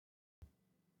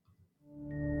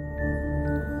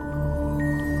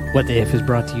What the If is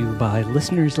brought to you by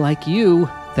listeners like you,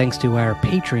 thanks to our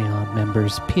Patreon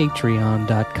members,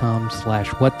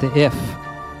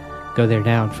 patreon.com/whattheif. Go there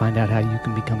now and find out how you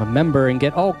can become a member and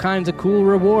get all kinds of cool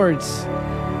rewards.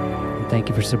 And thank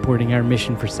you for supporting our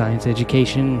mission for science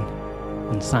education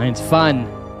and science fun.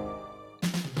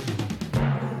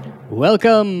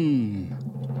 Welcome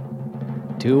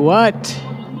to What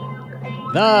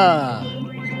the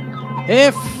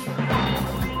If.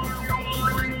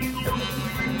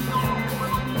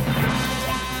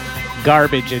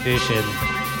 Garbage edition.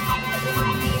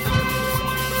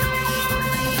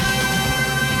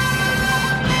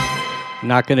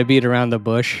 Not going to beat around the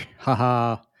bush.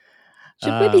 Haha.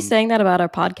 Should we be saying that about our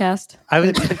podcast? I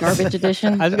was the garbage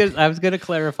edition. I was going to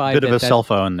clarify. Bit of a cell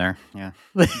phone there. Yeah.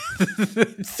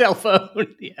 Cell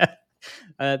phone. Yeah.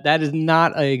 That is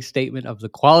not a statement of the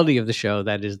quality of the show.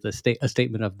 That is a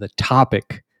statement of the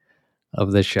topic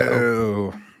of the show.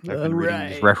 Oh, I've been reading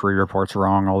these referee reports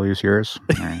wrong all these years.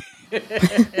 All right.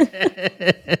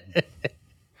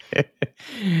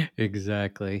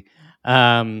 Exactly.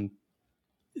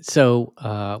 So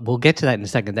we'll get to that in a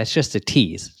second. That's just a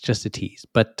tease.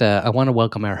 But I want to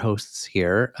welcome our hosts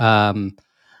here.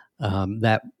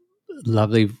 That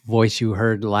lovely voice you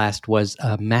heard last was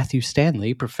Matthew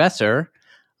Stanley, professor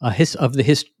of the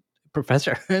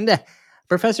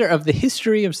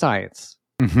history of science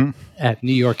at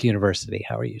New York University.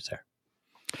 How are you, sir?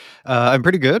 I'm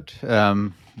pretty good.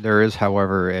 There is,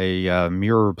 however, a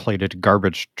mirror-plated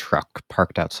garbage truck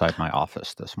parked outside my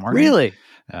office this morning. Really?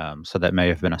 So that may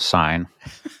have been a sign.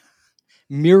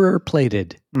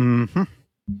 Mirror-plated. Mm-hmm.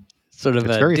 Sort of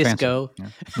It's a very disco.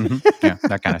 fancy. Yeah. Yeah,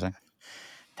 that kind of thing.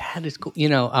 That is cool. You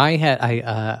know, I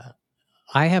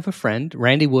have a friend,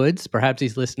 Randy Woods. Perhaps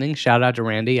he's listening. Shout out to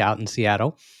Randy out in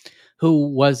Seattle, who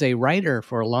was a writer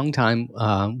for a long time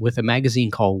with a magazine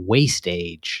called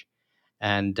Wastage.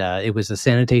 And it was a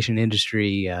sanitation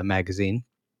industry magazine.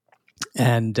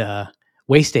 And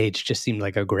Wastage just seemed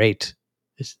like a great...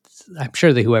 I'm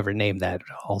sure that whoever named that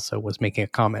also was making a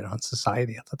comment on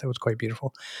society. I thought that was quite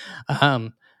beautiful.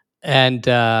 I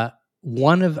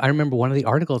remember one of the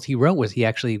articles he wrote was he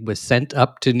actually was sent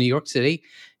up to New York City.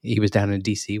 He was down in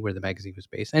DC where the magazine was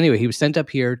based. Anyway, he was sent up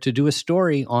here to do a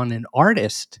story on an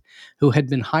artist who had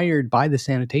been hired by the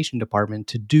sanitation department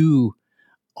to do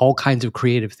all kinds of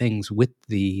creative things with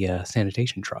the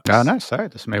sanitation trucks. Oh, nice. All right.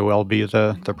 This may well be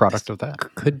the product of that.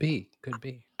 Could be.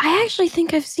 I actually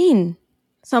think I've seen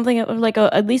something like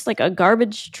at least like a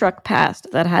garbage truck passed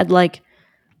that had like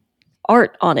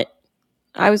art on it.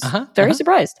 I was very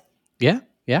surprised. Yeah.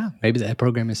 Maybe that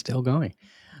program is still going.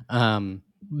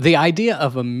 The idea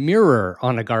of a mirror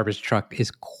on a garbage truck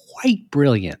is quite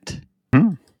brilliant.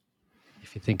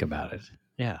 If you think about it.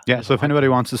 Yeah. Yeah. So if anybody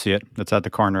wants to see it, it's at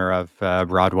the corner of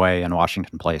Broadway and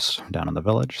Washington Place down in the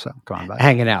Village. So go on by.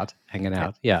 Hanging out.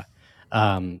 Yeah.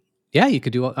 Yeah, you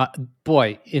could do.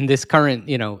 Boy, in this current,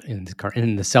 in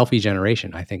the selfie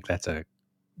generation, I think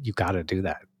you got to do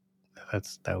that.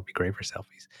 That would be great for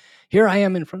selfies. Here I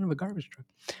am in front of a garbage truck.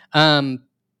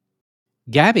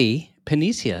 Gabby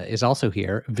Panicia is also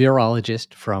here,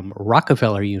 virologist from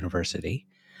Rockefeller University.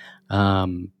 How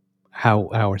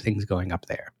are things going up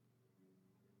there?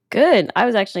 Good. I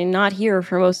was actually not here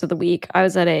for most of the week. I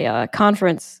was at a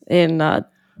conference in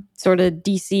sort of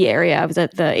DC area. I was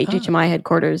at the HHMI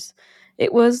headquarters.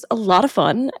 It was a lot of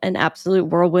fun, an absolute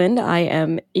whirlwind. I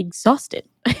am exhausted.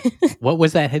 What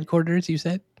was that headquarters you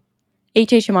said?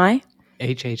 HHMI.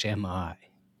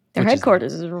 Their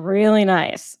headquarters is really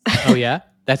nice. Oh, yeah?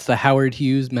 That's the Howard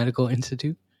Hughes Medical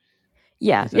Institute?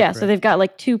 Yeah. So they've got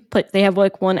like they have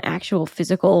like one actual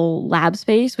physical lab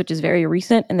space, which is very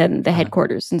recent, and then the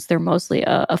headquarters, since they're mostly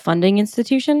a funding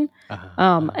institution.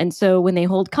 And so when they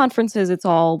hold conferences, it's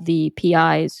all the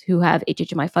PIs who have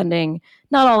HHMI funding,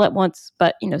 not all at once,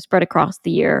 but spread across the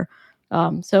year.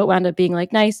 So it wound up being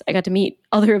like nice. I got to meet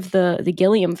other of the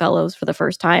Gilliam fellows for the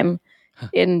first time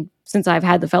since I've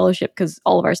had the fellowship, because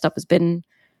all of our stuff has been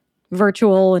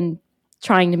virtual, and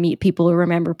trying to meet people who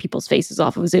remember people's faces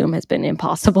off of Zoom has been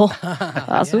impossible.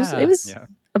 So it was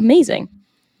amazing.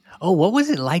 Oh, what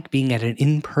was it like being at an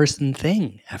in-person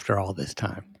thing after all this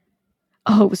time?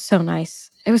 Oh, it was so nice.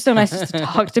 It was so nice just to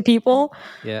talk to people.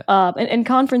 Yeah. And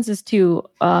conferences too,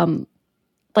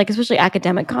 like especially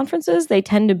academic conferences, they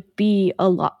tend to be a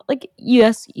lot like,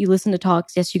 yes, you listen to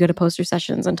talks. Yes, you go to poster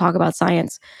sessions and talk about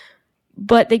science,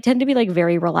 but they tend to be like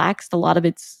very relaxed. A lot of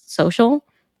it's social.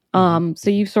 So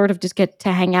you sort of just get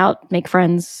to hang out, make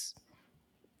friends,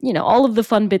 all of the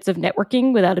fun bits of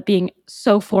networking without it being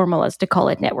so formal as to call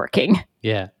it networking.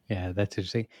 Yeah, that's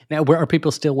interesting. Now, are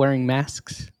people still wearing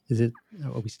masks?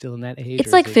 Are we still in that age?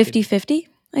 It's like 50-50.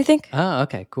 I think. Oh,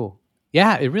 okay, cool.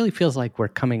 Yeah, it really feels like we're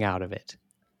coming out of it.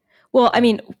 Well, I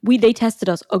mean, they tested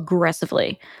us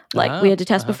aggressively. Like we had to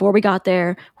test before we got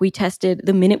there. We tested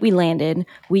the minute we landed.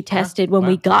 We tested when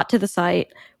we got to the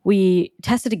site. We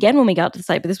tested again when we got to the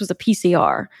site, but this was a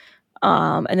PCR.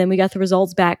 And then we got the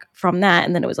results back from that,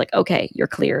 and then it was like, okay, you're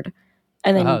cleared.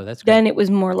 And then then it was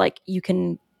more like you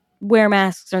can wear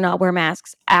masks or not wear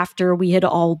masks after we had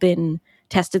all been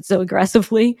tested so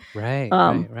aggressively. Right.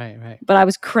 But I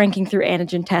was cranking through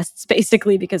antigen tests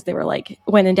basically because they were like,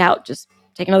 when in doubt, just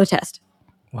take another test.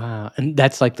 Wow. And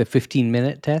that's like the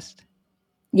 15-minute test?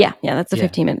 Yeah, that's a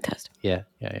 15-minute test. Yeah.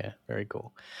 Very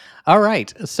cool. All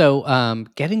right. So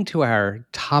getting to our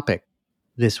topic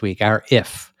this week, our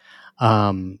if.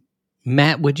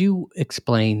 Matt, would you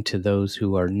explain to those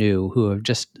who are new, who have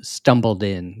just stumbled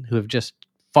in, who have just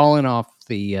fallen off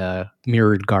the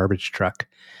mirrored garbage truck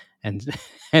and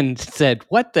said,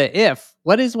 what the if?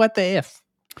 What is what the if?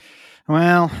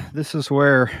 Well, this is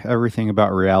where everything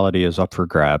about reality is up for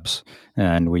grabs.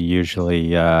 And we usually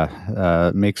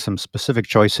make some specific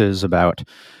choices about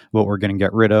what we're going to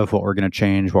get rid of, what we're going to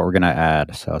change, what we're going to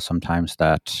add. So sometimes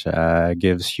that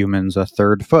gives humans a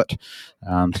third foot.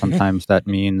 Sometimes that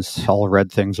means all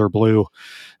red things are blue.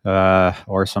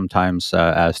 Or sometimes,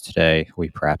 as today, we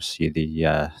perhaps see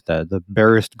the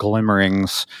barest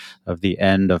glimmerings of the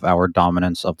end of our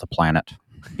dominance of the planet.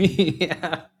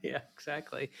 Yeah,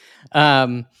 exactly.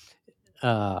 And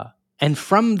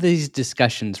from these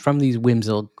discussions, from these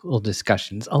whimsical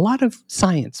discussions, a lot of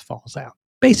science falls out.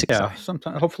 Basic science.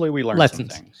 Sometimes, hopefully we learn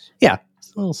lessons. Some things. Yeah,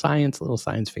 a little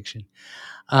science fiction.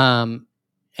 And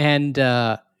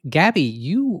Gabby,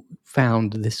 you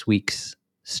found this week's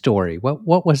story.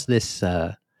 What was this?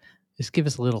 Just give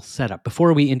us a little setup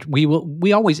before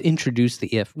we always introduce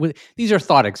the if. These are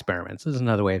thought experiments. This is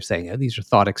another way of saying it. These are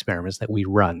thought experiments that we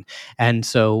run, and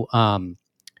so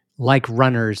like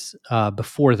runners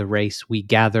before the race, we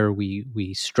gather,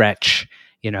 we stretch,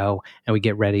 and we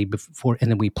get ready before,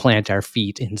 and then we plant our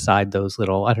feet inside those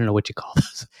little, I don't know what you call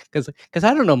those, because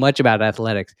I don't know much about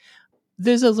athletics.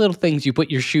 There's those little things you put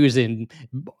your shoes in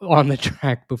on the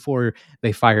track before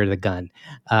they fire the gun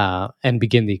and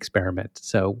begin the experiment.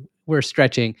 So we're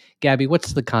stretching. Gabby,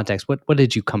 what's the context? What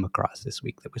did you come across this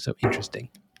week that was so interesting?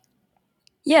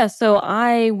 Yeah, so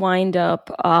I wind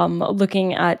up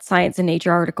looking at science and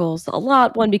nature articles a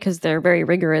lot. One, because they're very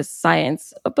rigorous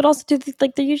science, but also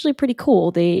they're usually pretty cool.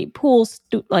 They pull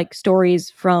stories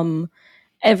from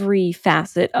every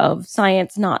facet of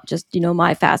science, not just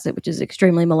my facet, which is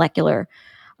extremely molecular.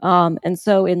 And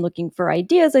so, in looking for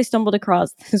ideas, I stumbled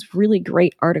across this really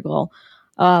great article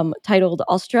titled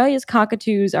 "Australia's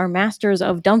Cockatoos Are Masters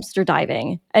of Dumpster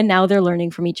Diving, and Now They're Learning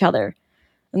from Each Other."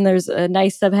 And there's a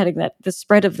nice subheading that the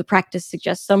spread of the practice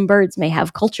suggests some birds may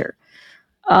have culture.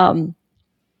 So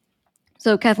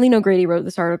Kathleen O'Grady wrote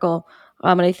this article,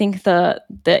 and I think the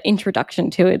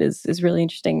introduction to it is really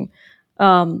interesting.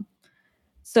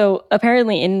 So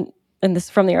apparently, in this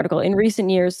from the article, in recent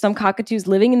years, some cockatoos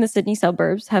living in the Sydney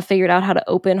suburbs have figured out how to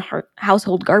open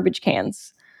household garbage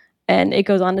cans. And it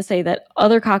goes on to say that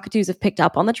other cockatoos have picked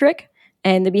up on the trick,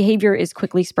 and the behavior is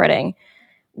quickly spreading.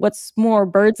 What's more,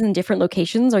 birds in different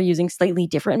locations are using slightly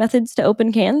different methods to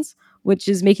open cans, which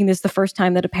is making this the first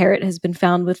time that a parrot has been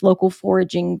found with local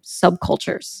foraging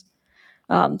subcultures.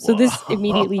 So this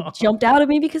immediately jumped out at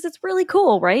me because it's really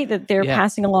cool, right? That they're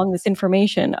passing along this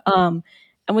information. And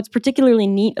what's particularly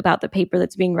neat about the paper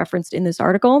that's being referenced in this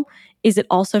article is it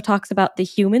also talks about the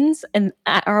humans and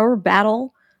our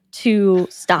battle to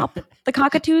stop the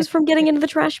cockatoos from getting into the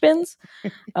trash bins.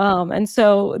 And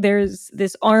so there's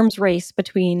this arms race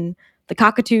between the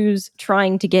cockatoos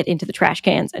trying to get into the trash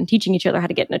cans and teaching each other how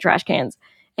to get into trash cans.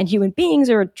 And human beings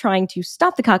are trying to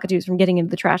stop the cockatoos from getting into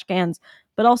the trash cans,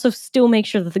 but also still make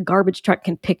sure that the garbage truck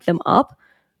can pick them up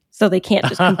so they can't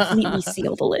just completely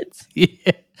seal the lids.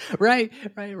 Yeah, right.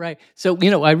 So,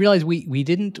 I realized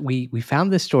we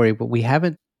found this story, but we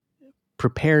haven't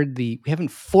we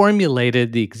haven't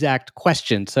formulated the exact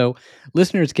question. So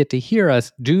listeners get to hear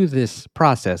us do this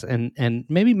process. And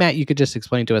maybe Matt, you could just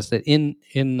explain to us that in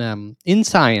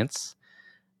science,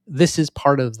 this is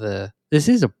an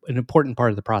important part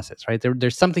of the process, right?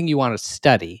 There's something you want to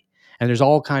study, and there's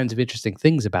all kinds of interesting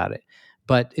things about it.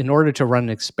 But in order to run an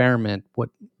experiment,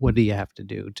 what do you have to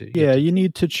do? You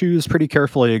need to choose pretty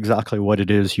carefully exactly what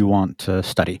it is you want to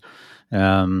study.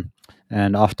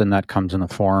 And often that comes in the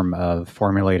form of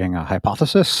formulating a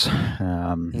hypothesis,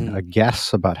 a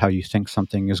guess about how you think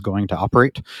something is going to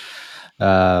operate.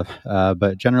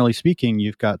 But generally speaking,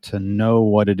 you've got to know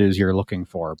what it is you're looking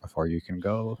for before you can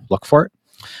go look for it.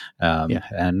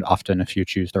 And often if you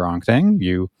choose the wrong thing,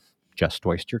 you just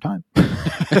waste your time.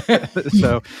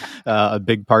 So a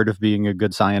big part of being a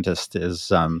good scientist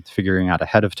is figuring out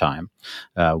ahead of time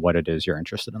what it is you're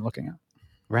interested in looking at.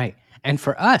 Right. And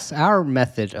for us, our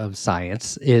method of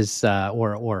science is,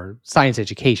 or science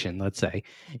education, let's say,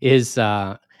 is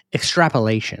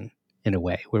extrapolation in a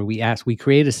way, where we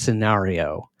create a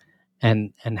scenario,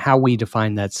 and how we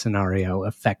define that scenario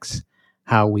affects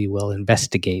how we will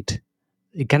investigate.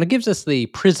 It kind of gives us the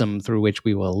prism through which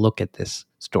we will look at this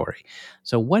story.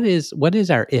 So what is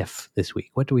our if this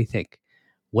week? What do we think?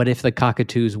 What if the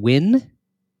cockatoos win?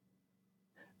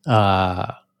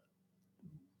 What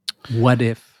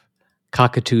if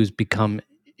cockatoos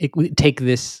take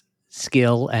this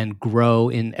skill and grow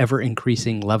in ever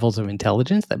increasing levels of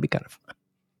intelligence? That'd be kind of fun.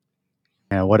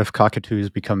 Yeah, what if cockatoos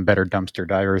become better dumpster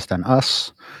divers than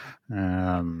us?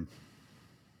 I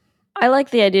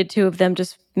like the idea too of them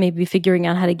just maybe figuring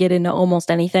out how to get into almost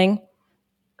anything.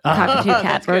 Cockatoo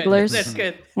cat burglars. That's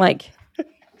good. Like,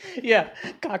 yeah,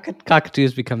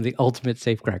 cockatoos become the ultimate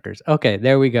safecrackers. Okay,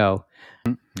 there we go.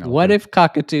 What if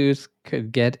cockatoos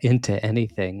could get into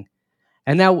anything?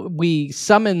 And now we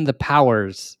summon the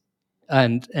powers,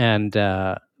 and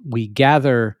we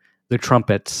gather the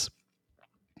trumpets,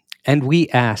 and we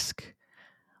ask,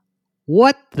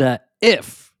 what the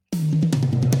if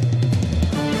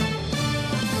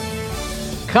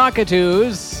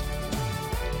cockatoos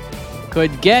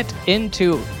could get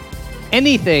into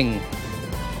anything?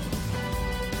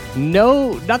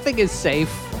 No, nothing is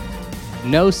safe.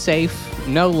 No safe,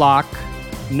 no lock,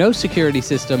 no security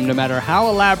system, no matter how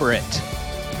elaborate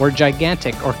or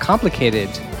gigantic or complicated,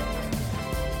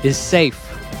 is safe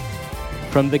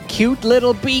from the cute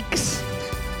little beaks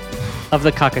of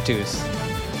the cockatoos.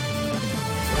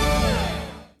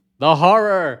 The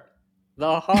horror.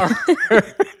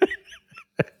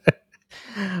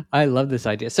 I love this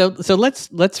idea. So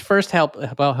let's first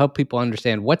help people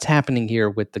understand what's happening here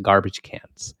with the garbage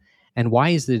cans. And why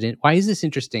is this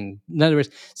interesting? In other words,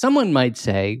 someone might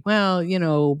say, well,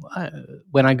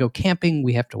 when I go camping,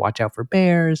 we have to watch out for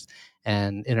bears.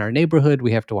 And in our neighborhood,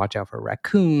 we have to watch out for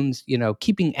raccoons.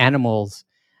 Keeping animals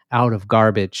out of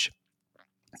garbage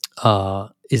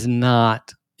is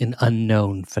not an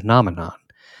unknown phenomenon.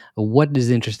 What is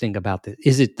interesting about this?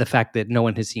 Is it the fact that no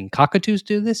one has seen cockatoos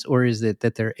do this, or is it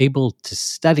that they're able to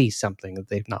study something that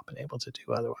they've not been able to do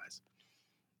otherwise?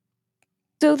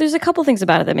 So there's a couple things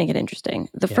about it that make it interesting.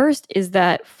 The first is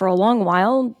that for a long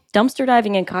while, dumpster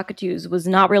diving and cockatoos was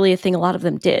not really a thing a lot of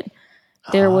them did.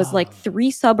 There was like 3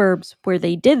 suburbs where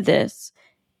they did this,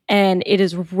 and it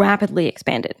is rapidly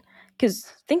expanded. Because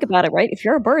think about it, right? If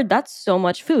you're a bird, that's so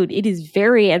much food. It is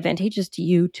very advantageous to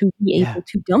you to be able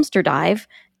to dumpster dive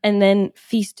and then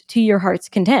feast to your heart's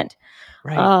content.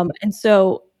 Right. And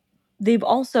so they've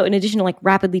also, in addition to like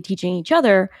rapidly teaching each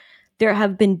other, there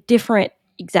have been different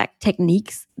exact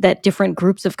techniques that different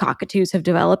groups of cockatoos have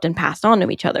developed and passed on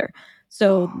to each other.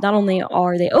 So not only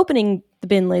are they opening the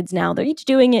bin lids now, they're each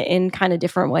doing it in kind of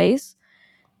different ways.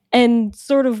 And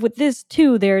sort of with this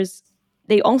too,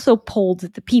 they also polled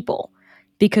the people,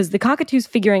 because the cockatoos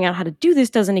figuring out how to do this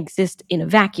doesn't exist in a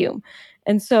vacuum.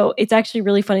 And so it's actually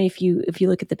really funny if you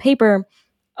look at the paper,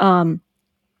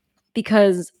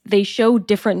 because they show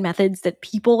different methods that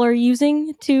people are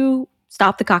using to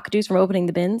stop the cockatoos from opening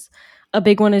the bins. A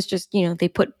big one is just, they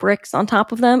put bricks on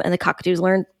top of them, and the cockatoos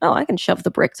learn, oh, I can shove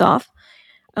the bricks off.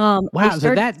 Wow,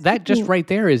 so that just right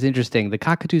there is interesting. The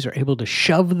cockatoos are able to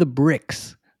shove the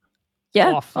bricks.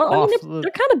 Yeah, off. They're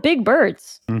kind of big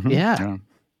birds. Mm-hmm.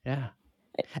 Yeah.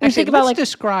 Actually,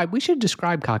 we should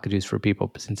describe cockatoos for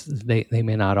people, since they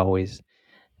may not always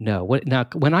know.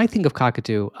 When I think of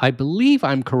cockatoo, I believe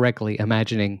I'm correctly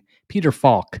imagining Peter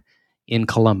Falk in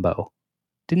Columbo.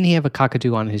 Didn't he have a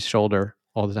cockatoo on his shoulder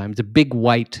all the time? It's a big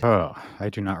white. Oh, I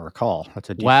do not recall. That's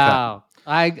a deep wow. Cut.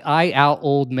 I out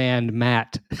old man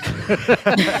Matt.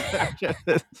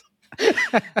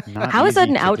 How is that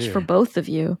an ouch for both of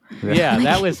you? Yeah,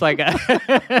 that was like a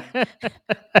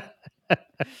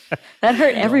that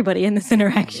hurt everybody in this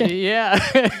interaction. Yeah.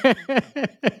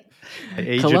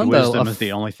 Aged wisdom is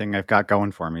the only thing I've got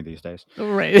going for me these days.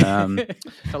 Right.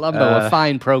 Columbo, a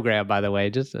fine program, by the way,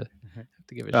 just to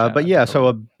give it a shout. But yeah, so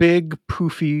a big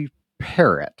poofy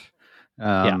parrot.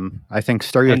 I think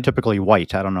stereotypically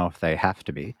white. I don't know if they have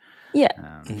to be.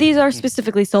 Yeah, these are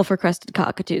specifically sulfur-crested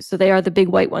cockatoos, so they are the big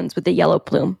white ones with the yellow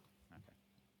plume.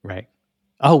 Right.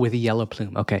 Oh, with a yellow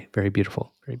plume. Okay, very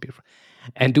beautiful, very beautiful.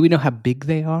 And do we know how big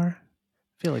they are?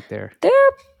 I feel like they're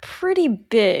pretty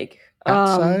big.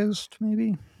 Cat-sized,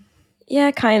 maybe?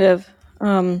 Yeah, kind of.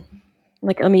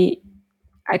 Let me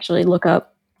actually look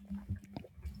up.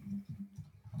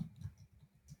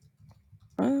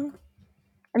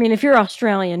 mean, if you're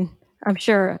Australian, I'm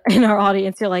sure in our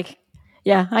audience, you're like,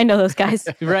 yeah, I know those guys.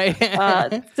 Right.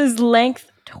 This is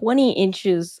length 20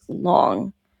 inches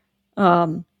long.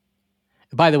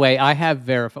 By the way, I have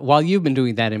verified, while you've been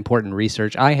doing that important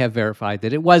research, I have verified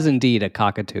that it was indeed a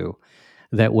cockatoo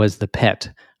that was the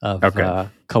pet of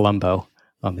Columbo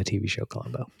on the TV show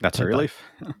Columbo. That's a relief.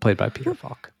 Played by Peter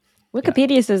Falk.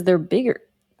 Wikipedia says they're bigger,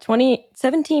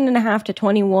 17 and a half to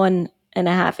 21 and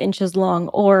a half inches long,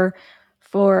 or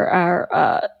for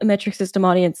our metric system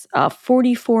audience,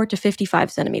 44 to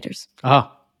 55 centimeters.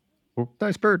 Oh,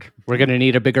 nice bird. We're going to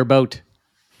need a bigger boat.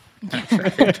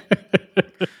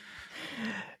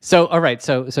 So, all right.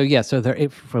 So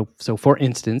for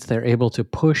instance, they're able to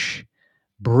push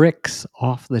bricks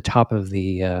off the top of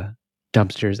the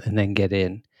dumpsters and then get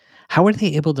in. How are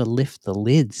they able to lift the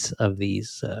lids of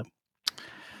these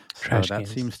trash that cans?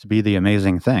 Seems to be the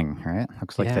amazing thing, right?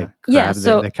 Looks like they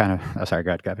kind of. Oh, sorry, go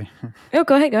ahead, Gabby. Oh,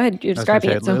 go ahead. You're describing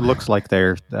it. It looks like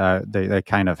they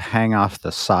kind of hang off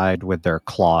the side with their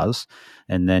claws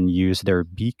and then use their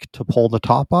beak to pull the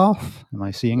top off. Am I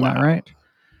seeing that right?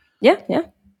 Yeah.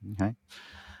 Okay.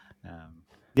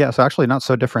 So actually not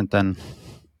so different than,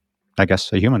 I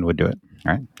guess, a human would do it,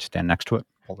 right? Stand next to it,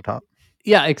 pull the top.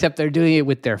 Yeah, except they're doing it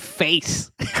with their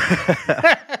face.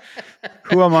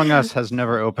 Who among us has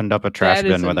never opened up a trash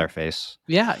bin with our face?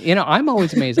 Yeah, I'm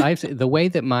always amazed. The way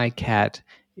that my cat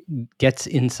gets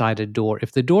inside a door,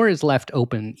 if the door is left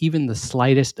open even the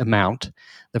slightest amount,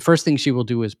 the first thing she will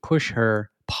do is push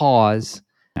her paws.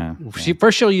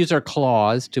 She'll use her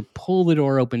claws to pull the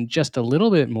door open just a little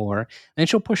bit more. Then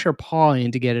she'll push her paw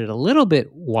in to get it a little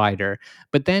bit wider.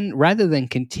 But then rather than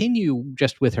continue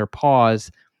just with her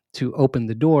paws to open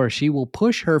the door, she will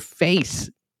push her face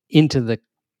into the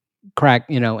crack,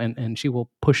 and she will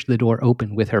push the door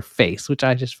open with her face, which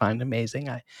I just find amazing.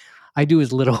 I do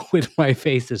as little with my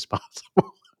face as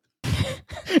possible.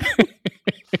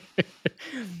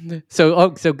 So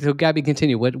Gabby,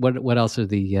 continue. What else are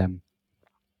the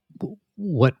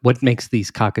what makes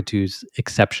these cockatoos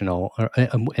exceptional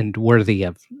and worthy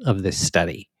of this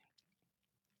study?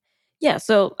 Yeah,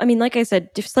 so I mean, like I said,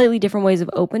 slightly different ways of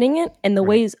opening it, and the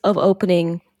ways of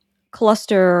opening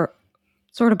cluster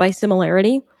sort of by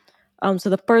similarity.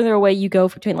 So the further away you go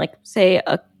between, like, say,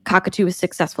 a cockatoo is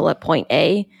successful at point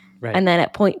A, and then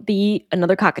at point B,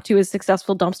 another cockatoo is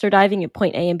successful dumpster diving, and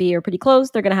point A and B are pretty close,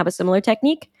 they're going to have a similar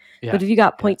technique. Yeah. But if you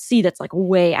got point C that's like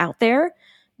way out there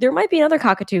might be another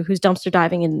cockatoo who's dumpster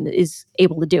diving and is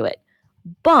able to do it.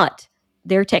 But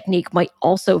their technique might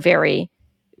also vary.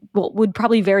 Well, would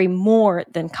probably vary more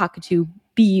than cockatoo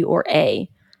B or A.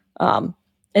 And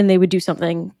they would do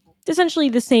something, essentially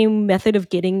the same method of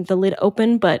getting the lid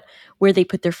open, but where they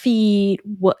put their feet,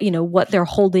 what they're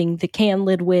holding the can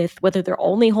lid with, whether they're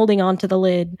only holding onto the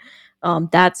lid,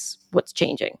 that's what's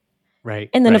changing.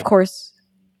 Right. And then, of course,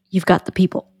 you've got the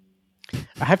people.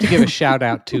 I have to give a shout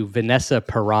out to Vanessa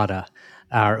Parada,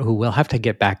 who will have to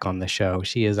get back on the show.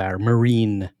 She is our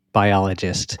marine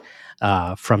biologist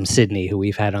from Sydney, who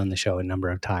we've had on the show a number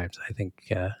of times. I think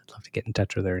I'd love to get in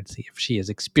touch with her and see if she has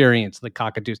experienced the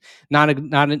cockatoos. Not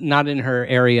in her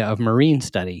area of marine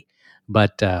study,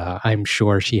 but I'm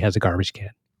sure she has a garbage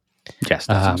can. Yes,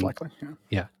 that sounds likely.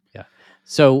 Yeah.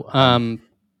 So, go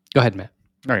ahead, Matt.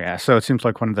 Oh yeah. So it seems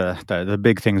like one of the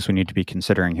big things we need to be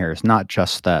considering here is not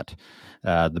just that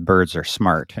the birds are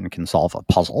smart and can solve a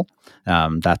puzzle.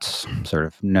 That's sort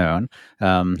of known,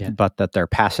 but that they're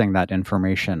passing that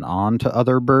information on to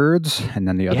other birds, and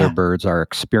then the other birds are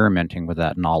experimenting with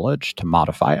that knowledge to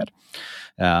modify it.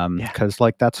 Because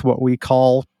that's what we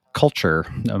call culture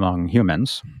among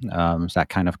humans, is that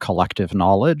kind of collective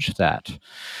knowledge that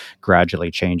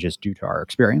gradually changes due to our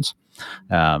experience.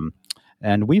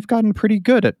 And we've gotten pretty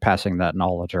good at passing that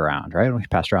knowledge around, right? We've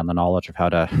passed around the knowledge of how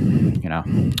to,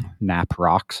 nap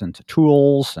rocks into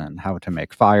tools and how to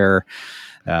make fire,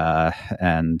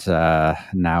 and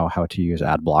now how to use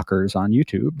ad blockers on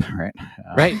YouTube, right?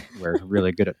 Right. We're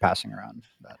really good at passing around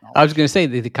that knowledge. I was going to say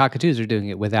the cockatoos are doing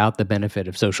it without the benefit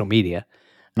of social media.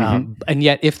 And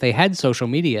yet, if they had social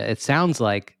media, it sounds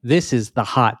like this is the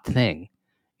hot thing.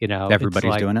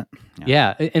 Everybody's doing it.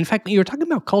 Yeah. In fact, you were talking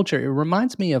about culture. It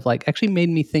reminds me of actually made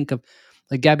me think of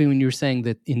Gabby, when you were saying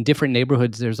that in different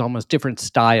neighborhoods, there's almost different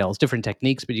styles, different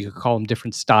techniques, but you could call them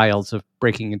different styles of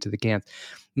breaking into the cans.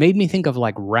 Made me think of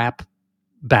rap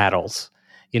battles.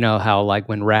 How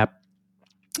when rap,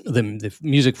 the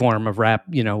music form of rap,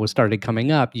 was started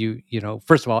coming up,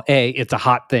 first of all, it's a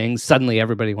hot thing. Suddenly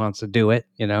everybody wants to do it.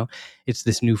 It's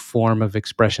this new form of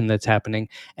expression that's happening.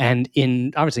 And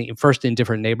obviously first in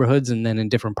different neighborhoods and then in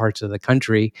different parts of the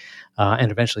country,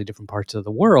 and eventually different parts of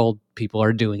the world, people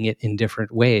are doing it in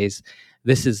different ways.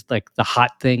 this is like the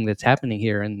hot thing that's happening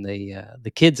here, and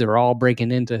the kids are all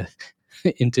breaking into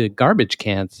into garbage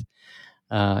cans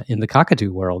in the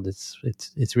cockatoo world.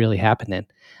 It's really happening.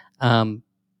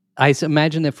 I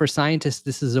imagine that for scientists,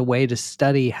 this is a way to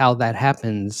study how that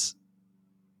happens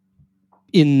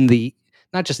in the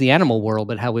not just the animal world,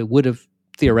 but how it would have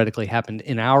theoretically happened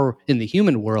in the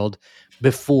human world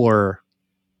before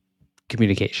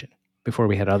communication, before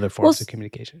we had other forms of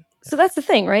communication. So that's the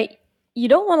thing, right? You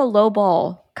don't want to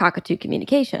lowball cockatoo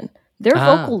communication. They're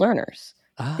vocal learners.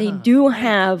 They do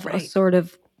have a sort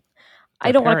of,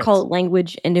 I don't want to call it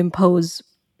language and impose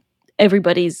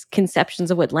everybody's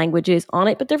conceptions of what language is on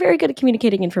it, but they're very good at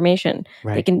communicating information.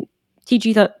 Right. They can teach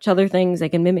each other things. They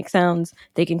can mimic sounds.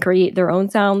 They can create their own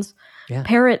sounds. Yeah.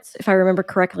 Parrots, if I remember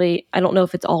correctly, I don't know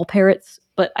if it's all parrots,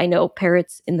 but I know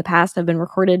parrots in the past have been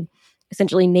recorded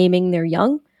essentially naming their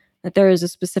young, that there is a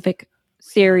specific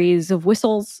series of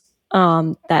whistles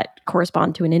that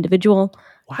correspond to an individual,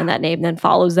 and that name then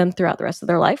follows them throughout the rest of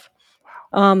their life.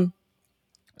 Wow.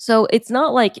 So it's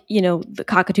not like, the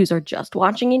cockatoos are just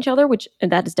watching each other,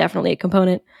 and that is definitely a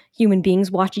component. Human beings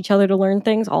watch each other to learn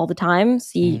things all the time.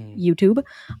 See YouTube.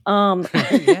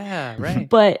 Yeah, right.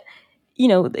 But,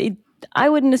 I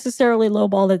wouldn't necessarily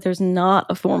lowball that there's not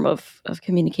a form of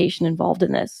communication involved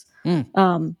in this.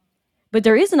 But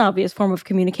there is an obvious form of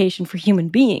communication for human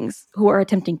beings who are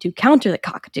attempting to counter the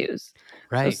cockatoos.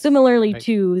 Right. So similarly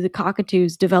to the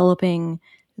cockatoos developing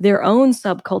their own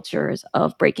subcultures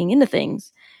of breaking into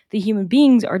things, the human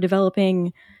beings are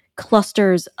developing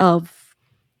clusters of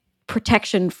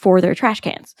protection for their trash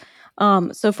cans.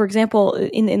 So, for example,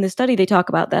 in the study, they talk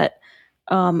about that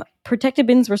protected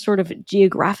bins were sort of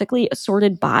geographically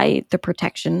assorted by the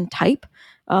protection type.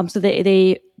 So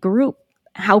they group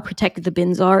how protected the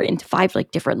bins are into 5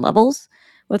 different levels,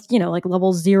 with like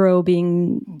level 0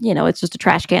 being it's just a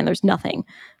trash can, there's nothing.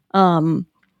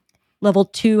 Level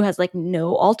 2 has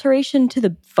no alteration to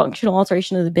the functional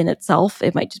alteration of the bin itself.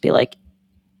 It might just be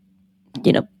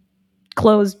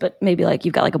closed, but maybe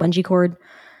you've got a bungee cord.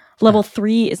 Level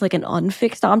 3 is an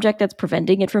unfixed object that's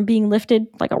preventing it from being lifted,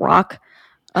 like a rock.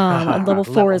 And level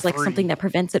 4 is something that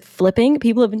prevents it flipping.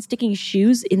 People have been sticking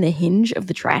shoes in the hinge of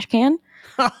the trash can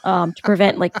to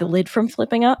prevent the lid from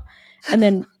flipping up. And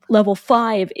then level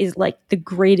 5 is the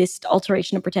greatest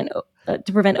alteration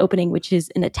to prevent opening, which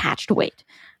is an attached weight.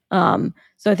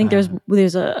 So I think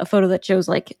there's a photo that shows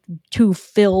 2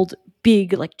 filled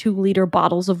big 2-liter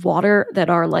bottles of water that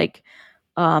are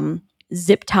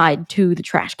zip tied to the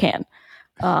trash can.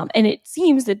 And it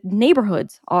seems that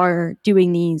neighborhoods are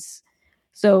doing these.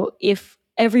 So if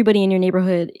everybody in your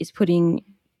neighborhood is putting,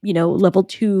 level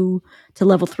 2 to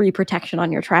level 3 protection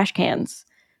on your trash cans,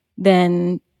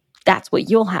 then that's what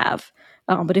you'll have.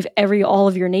 But if all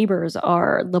of your neighbors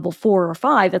are level 4 or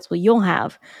 5, that's what you'll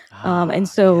have. And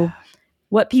so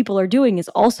what people are doing is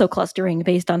also clustering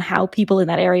based on how people in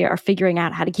that area are figuring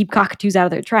out how to keep cockatoos out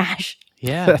of their trash.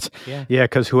 Yeah,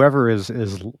 because whoever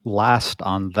is last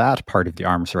on that part of the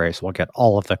arms race will get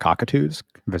all of the cockatoos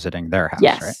visiting their house,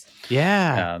 right?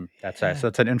 Yeah. So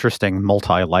that's an interesting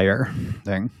multi-layer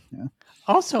thing. Yeah.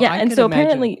 Also, and so imagine...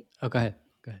 apparently... Oh, go ahead.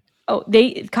 Oh,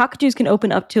 cockatoos can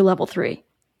open up to level 3.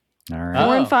 All right.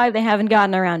 4 and 5, they haven't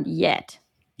gotten around yet.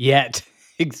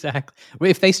 Exactly. Well,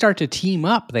 if they start to team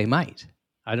up, they might.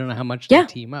 I don't know how much they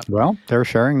team up. Well, they're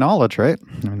sharing knowledge, right?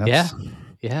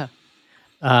 Yeah.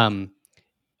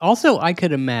 Also, I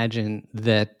could imagine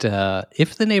that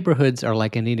if the neighborhoods are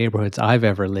like any neighborhoods I've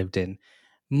ever lived in,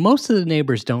 most of the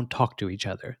neighbors don't talk to each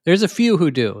other. There's a few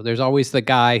who do. There's always the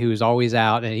guy who's always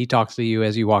out and he talks to you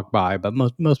as you walk by, but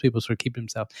most people sort of keep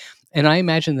himself. And I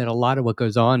imagine that a lot of what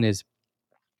goes on is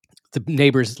the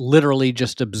neighbors literally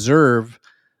just observe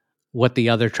what the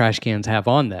other trash cans have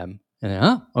on them.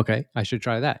 And, okay, I should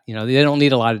try that. They don't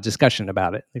need a lot of discussion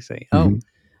about it. They say,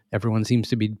 everyone seems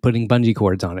to be putting bungee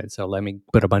cords on it, so let me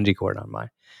put a bungee cord on mine.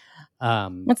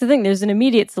 That's the thing. There's an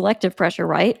immediate selective pressure,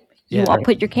 right? You all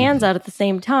put your cans out at the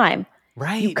same time.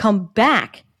 Right. You come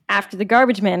back after the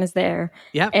garbage man is there.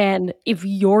 Yep. And if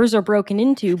yours are broken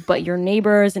into, but your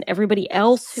neighbors and everybody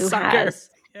else who has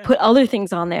put other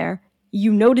things on there,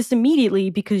 you notice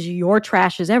immediately because your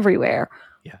trash is everywhere.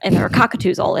 Yeah. And there are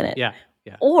cockatoos all in it. Yeah.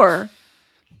 Or,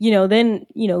 then,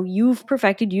 you've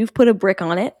put a brick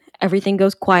on it. Everything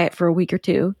goes quiet for a week or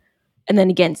 2. And then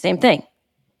again, same thing.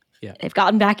 Yeah. They've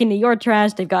gotten back into your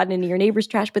trash. They've gotten into your neighbor's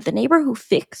trash. But the neighbor who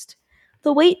fixed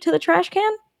the weight to the trash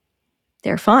can,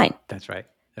 they're fine. That's right.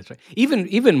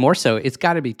 Even more so, it's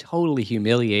got to be totally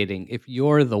humiliating if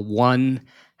you're the one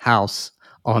house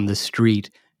on the street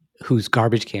whose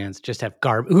garbage cans just have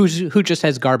who just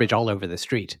has garbage all over the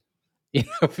street.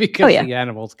 because the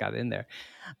animals got in there.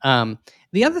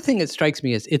 The other thing that strikes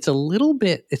me is it's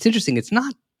interesting. It's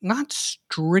not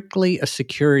strictly a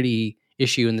security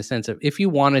issue in the sense of if you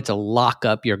wanted to lock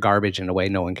up your garbage in a way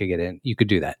no one could get in, you could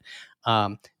do that.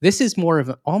 This is more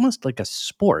of almost like a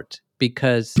sport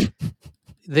because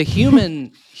the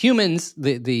humans,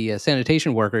 the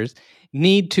sanitation workers,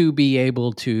 need to be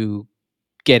able to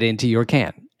get into your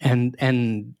can, and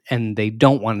they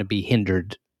don't want to be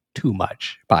hindered too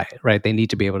much by it, right? They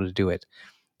need to be able to do it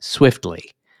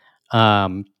swiftly.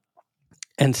 And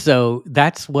so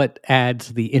that's what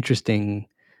adds the interesting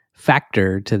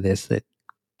factor to this, that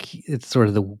it's sort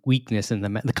of the weakness and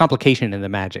the complication in the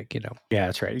magic, Yeah,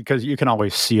 that's right. Because you can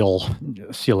always seal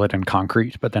it in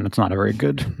concrete, but then it's not a very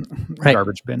good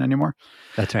garbage bin anymore.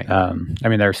 That's right.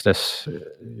 There's this,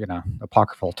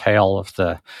 apocryphal tale of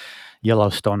the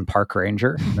Yellowstone park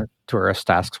ranger. The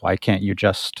tourist asks, why can't you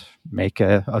just make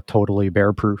a totally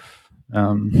bear-proof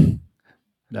garbage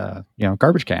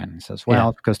can? He says,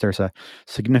 well, because there's a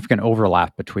significant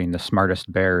overlap between the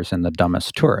smartest bears and the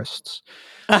dumbest tourists.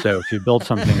 So if you build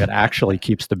something that actually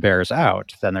keeps the bears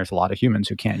out, then there's a lot of humans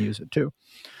who can't use it too.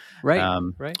 Right.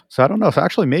 Right. So I don't know if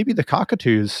actually maybe the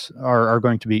cockatoos are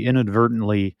going to be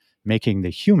inadvertently making the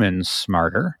humans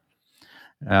smarter.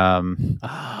 There's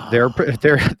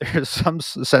some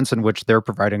sense in which they're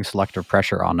providing selective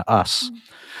pressure on us.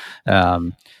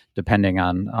 Depending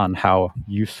on how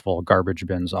useful garbage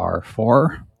bins are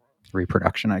for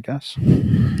reproduction, I guess.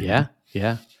 Yeah.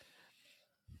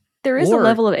 There is a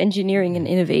level of engineering and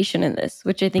innovation in this,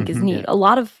 which I think is neat. Yeah. A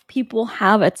lot of people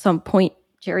have at some point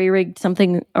jerry-rigged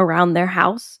something around their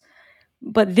house,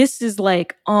 but this is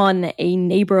like on a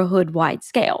neighborhood-wide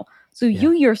scale. So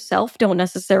you yourself don't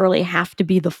necessarily have to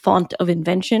be the font of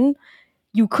invention.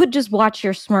 You could just watch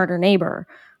your smarter neighbor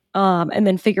and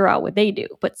then figure out what they do.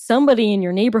 But somebody in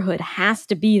your neighborhood has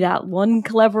to be that one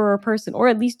cleverer person, or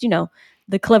at least,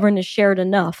 the cleverness shared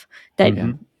enough that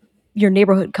your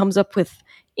neighborhood comes up with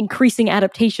increasing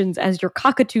adaptations as your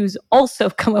cockatoos also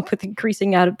come up with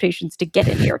increasing adaptations to get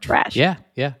into your trash. Yeah.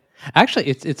 Actually,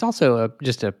 it's also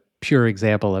just a pure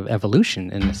example of evolution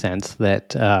in the sense that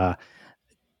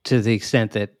to the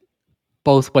extent that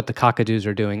both what the cockatoos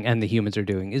are doing and the humans are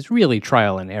doing is really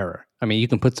trial and error. I mean, you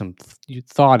can put some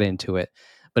thought into it,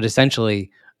 but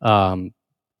essentially the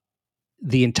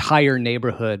entire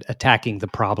neighborhood attacking the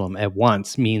problem at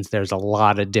once means there's a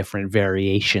lot of different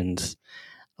variations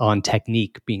on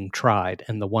technique being tried,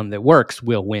 and the one that works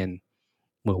will win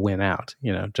out,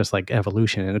 just like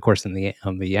evolution. And of course, on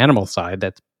the animal side,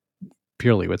 that's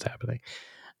purely what's happening.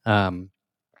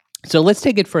 So let's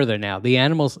take it further now. The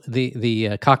animals,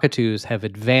 the cockatoos have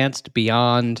advanced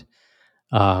beyond,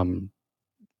 they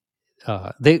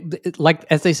like,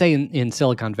 as they say in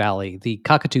Silicon Valley, the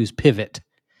cockatoos pivot.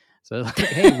 So,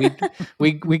 hey,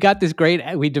 we got this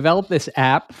we developed this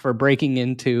app for breaking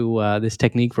into this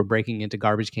technique for breaking into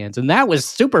garbage cans, and that was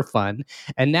super fun.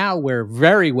 And now we're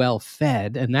very well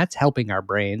fed, and that's helping our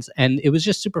brains. And it was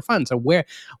just super fun. So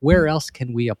where else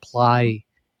can we apply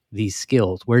these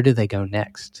skills? Where do they go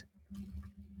next?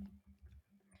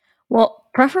 Well,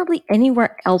 preferably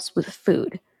anywhere else with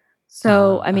food.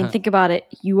 So, think about it.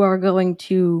 You're going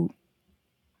to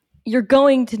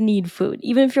need food.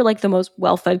 Even if you're like the most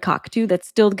well-fed cockatoo, that's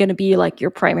still going to be like your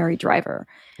primary driver.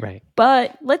 Right.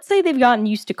 But let's say they've gotten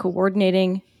used to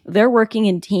coordinating. They're working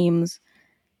in teams.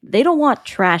 They don't want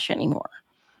trash anymore.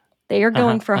 They are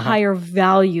going for higher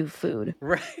value food.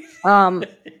 Right. I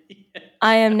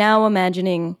am now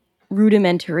imagining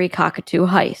rudimentary cockatoo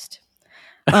heist.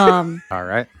 All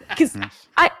right. Because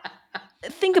I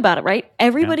think about it, right?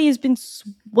 Everybody has been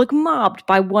mobbed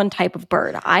by one type of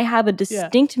bird. I have a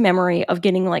distinct memory of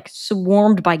getting like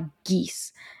swarmed by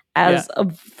geese as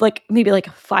maybe like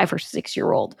a 5 or 6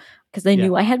 year old because they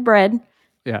knew I had bread.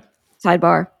 Yeah.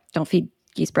 Sidebar: don't feed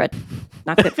geese bread.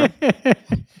 Not good for them.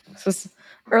 This was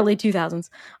early 2000s,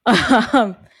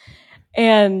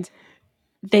 and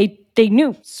they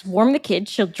knew swarm the kid.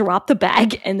 She'll drop the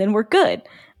bag, and then we're good.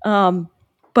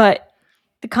 But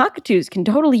the cockatoos can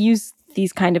totally use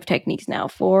these kind of techniques now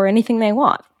for anything they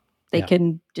want. They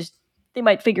they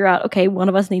might figure out, okay, one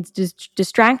of us needs to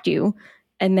distract you.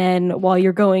 And then while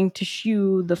you're going to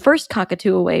shoo the first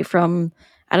cockatoo away from,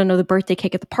 I don't know, the birthday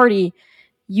cake at the party,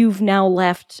 you've now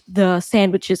left the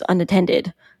sandwiches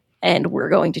unattended and we're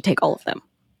going to take all of them.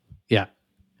 Yeah.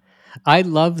 I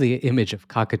love the image of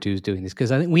cockatoos doing this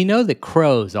because I think we know that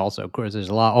crows, there's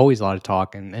always a lot of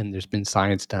talk and there's been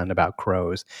science done about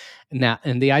crows. Now,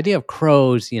 and the idea of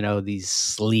crows, these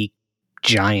sleek,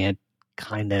 giant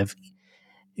kind of,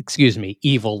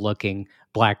 evil looking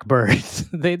black birds.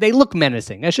 They look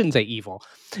menacing. I shouldn't say evil,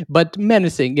 but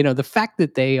menacing. The fact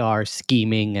that they are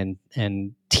scheming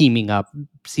and teaming up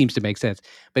seems to make sense.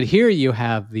 But here you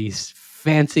have these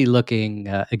fancy looking,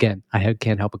 again, I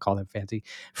can't help but call them fancy,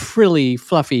 frilly,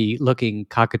 fluffy looking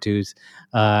cockatoos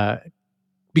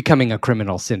becoming a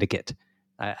criminal syndicate.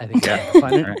 I think that's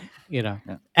fun. Right. Yeah.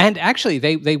 And actually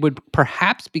they would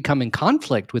perhaps become in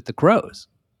conflict with the crows.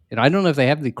 I don't know if they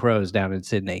have the crows down in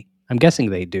Sydney. I'm guessing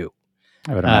they do.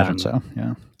 I would imagine so.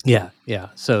 Yeah. Yeah.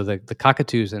 So the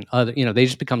cockatoos and other, they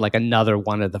just become like another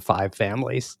one of the 5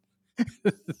 families.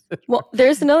 Well,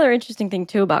 there's another interesting thing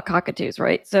too about cockatoos,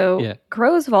 right? So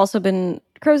crows and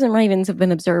ravens have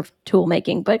been observed tool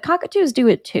making, but cockatoos do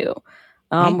it too,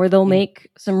 where they'll make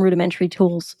some rudimentary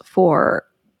tools for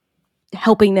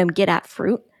helping them get at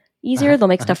fruit easier. They'll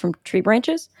make stuff from tree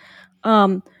branches.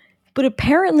 But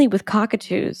apparently with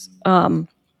cockatoos,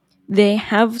 they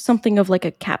have something of like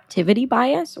a captivity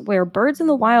bias where birds in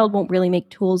the wild won't really make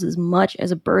tools as much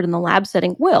as a bird in the lab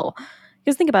setting will.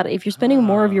 Because think about it, if you're spending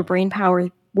more of your brain power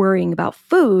worrying about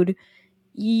food,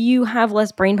 you have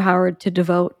less brain power to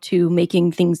devote to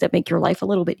making things that make your life a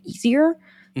little bit easier.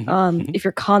 If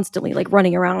you're constantly like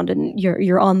running around and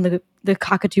you're on the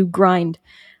cockatoo grind.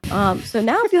 So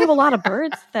now if you have a lot of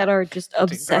birds that are just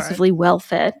obsessively well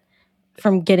fed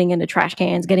from getting into trash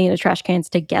cans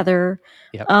together,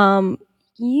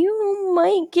 you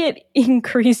might get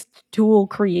increased tool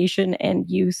creation and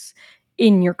use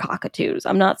in your cockatoos.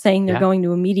 I'm not saying they're going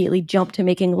to immediately jump to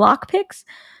making lockpicks,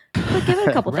 but give it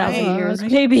a couple thousand years,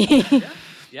 maybe.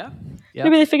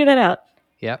 Maybe they figure that out.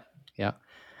 Yeah.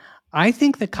 I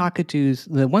think the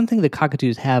one thing the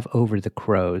cockatoos have over the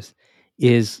crows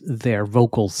is their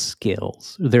vocal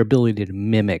skills, their ability to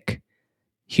mimic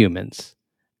humans.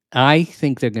 I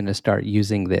think they're going to start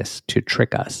using this to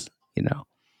trick us,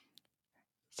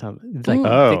 So they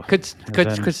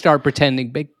could start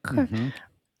pretending big.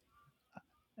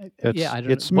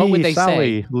 It's me, would they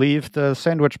Sally. Say? Leave the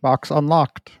sandwich box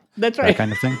unlocked. That's right. That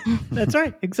kind of thing. That's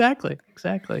right. Exactly.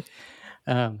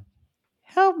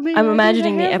 Help me. I'm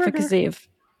imagining the efficacy of.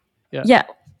 Yeah.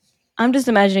 I'm just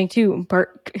imagining too.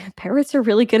 Parrots are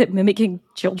really good at mimicking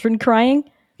children crying.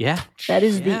 Yeah. That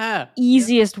is the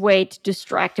easiest way to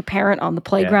distract a parent on the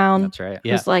playground. That's right.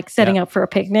 Who's like setting up for a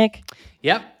picnic.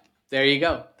 Yep. There you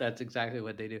go. That's exactly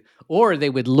what they do. Or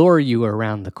they would lure you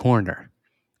around the corner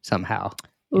somehow.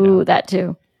 Ooh, that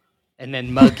too. And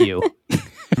then mug you.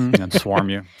 And swarm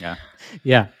you.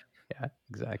 Yeah,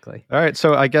 exactly. All right.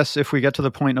 So I guess if we get to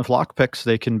the point of lockpicks,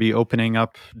 they can be opening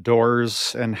up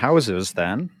doors and houses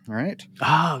then, right?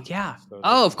 Oh, yeah. So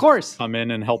of course. Come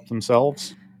in and help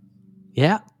themselves.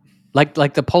 Yeah.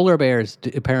 Like the polar bears,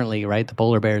 apparently, right? The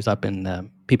polar bears up in,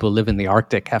 people who live in the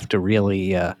Arctic have to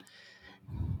really the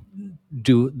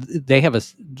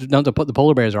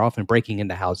polar bears are often breaking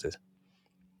into houses.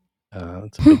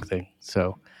 It's a big thing.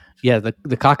 So,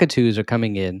 the cockatoos are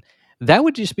coming in. That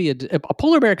would just be a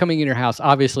polar bear coming in your house.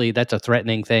 Obviously, that's a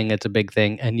threatening thing. It's a big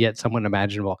thing, and yet somewhat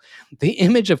imaginable. The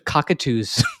image of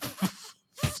cockatoos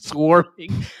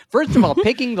swarming. First of all,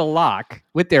 picking the lock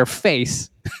with their face,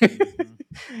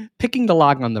 picking the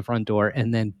lock on the front door,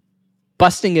 and then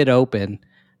busting it open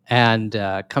and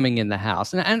coming in the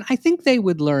house. And I think they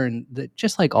would learn that,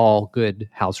 just like all good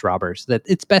house robbers, that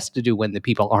it's best to do when the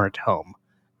people aren't home.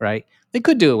 Right? They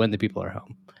could do it when the people are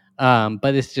home,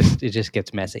 but it just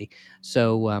gets messy.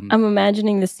 So I'm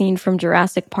imagining the scene from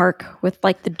Jurassic Park with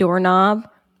like the doorknob,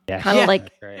 kind of like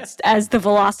as the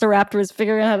Velociraptor is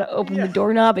figuring out how to open the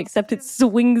doorknob, except it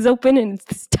swings open and it's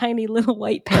this tiny little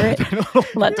white parrot. Well,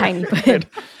 not tiny, but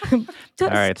all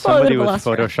right. Somebody with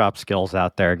Photoshop skills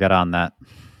out there, get on that.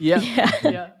 Yeah,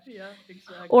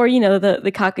 exactly. Or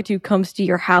the cockatoo comes to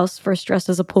your house first dressed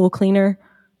as a pool cleaner.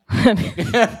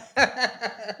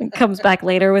 It comes back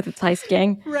later with its heist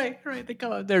gang. Right. They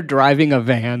come out. They're driving a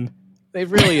van. They've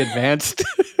really advanced.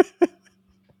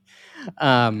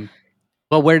 Well,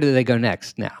 where do they go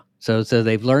next now? So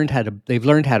they've learned how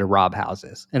to rob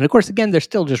houses, and of course, again, they're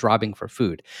still just robbing for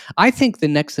food. I think the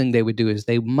next thing they would do is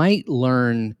they might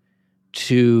learn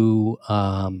to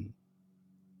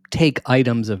take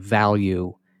items of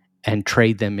value and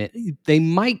trade them. They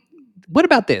might. What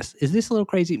about this? Is this a little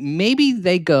crazy? Maybe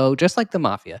they go, just like the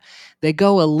mafia, they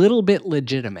go a little bit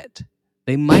legitimate.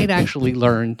 They might actually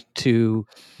learn to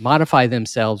modify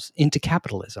themselves into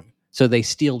capitalism. So they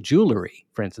steal jewelry,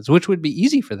 for instance, which would be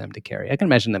easy for them to carry. I can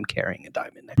imagine them carrying a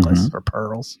diamond necklace or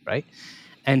pearls, right?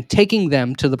 And taking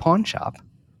them to the pawn shop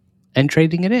and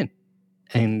trading it in.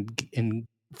 And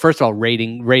first of all,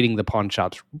 raiding the pawn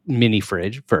shop's mini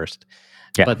fridge first.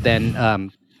 Yeah. But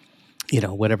then...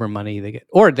 whatever money they get,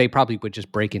 or they probably would just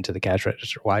break into the cash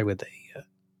register. Why would they?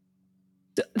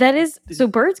 So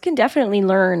birds can definitely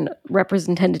learn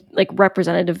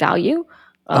representative value.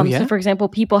 So for example,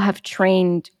 people have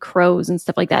trained crows and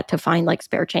stuff like that to find like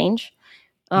spare change.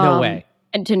 No way.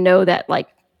 And to know that like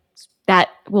that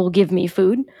will give me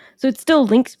food. So it still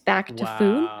links back to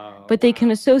food, but they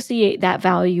can associate that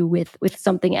value with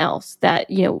something else that,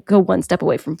 go one step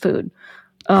away from food.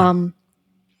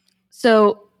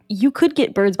 So you could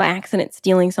get birds by accident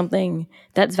stealing something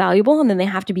that's valuable, and then they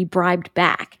have to be bribed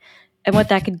back. And what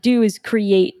that could do is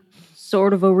create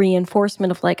sort of a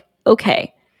reinforcement of like,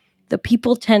 okay, the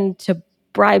people tend to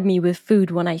bribe me with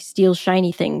food when I steal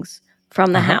shiny things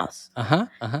from the house.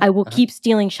 I will keep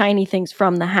stealing shiny things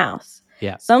from the house.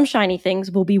 Yeah. Some shiny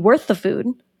things will be worth the food.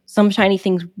 Some shiny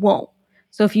things won't.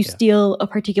 So if you steal a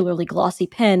particularly glossy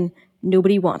pen,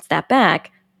 nobody wants that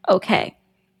back. Okay.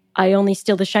 I only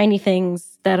steal the shiny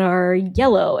things that are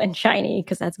yellow and shiny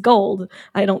because that's gold.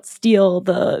 I don't steal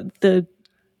the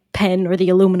pen or the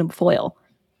aluminum foil.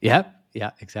 Yep.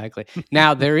 Yeah, exactly.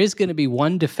 Now, there is going to be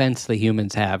one defense the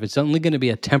humans have. It's only going to be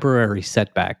a temporary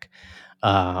setback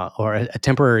or a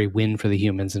temporary win for the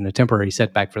humans and a temporary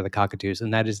setback for the cockatoos.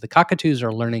 And that is the cockatoos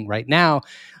are learning right now,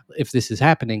 if this is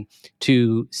happening,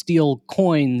 to steal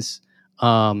coins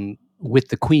with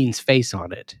the Queen's face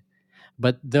on it.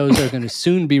 But those are going to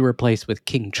soon be replaced with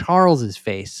King Charles's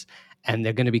face, and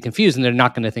they're going to be confused, and they're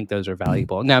not going to think those are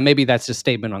valuable. Now, maybe that's a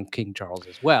statement on King Charles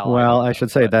as well. Well, I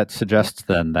should say that suggests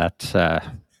then that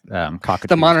cockatoos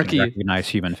the monarchy can recognize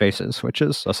human faces, which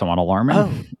is a somewhat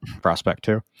alarming prospect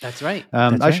too. That's right.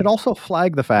 I should also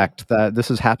flag the fact that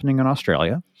this is happening in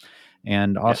Australia,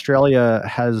 and Australia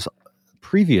has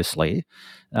previously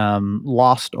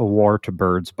lost a war to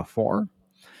birds before.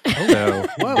 So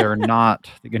they're not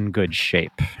in good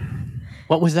shape.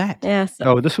 What was that? Yes.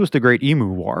 This was the Great Emu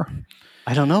War.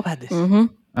 I don't know about this. Mm-hmm.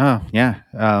 Oh, yeah.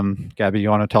 Gabby, you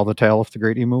want to tell the tale of the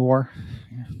Great Emu War?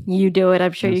 You do it.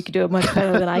 I'm sure you could do it much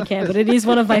better than I can, but it is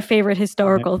one of my favorite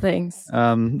historical things.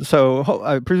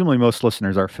 So presumably most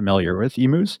listeners are familiar with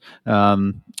emus.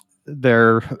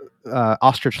 They're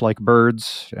ostrich-like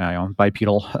birds,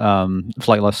 bipedal,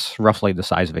 flightless, roughly the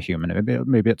size of a human.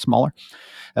 Maybe it's smaller.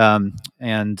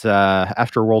 And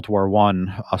after World War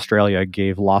I, Australia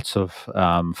gave lots of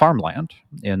farmland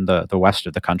in the west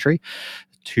of the country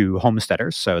to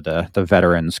homesteaders, so the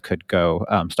veterans could go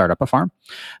start up a farm.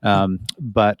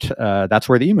 But that's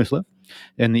where the emus live.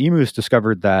 And the emus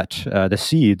discovered that the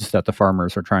seeds that the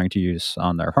farmers were trying to use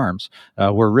on their farms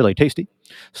were really tasty.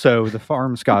 So the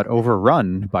farms got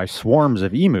overrun by swarms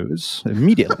of emus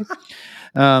immediately.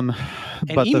 And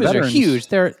emus are huge.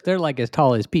 They're like as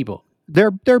tall as people.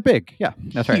 They're big. Yeah,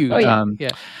 that's right. Huge.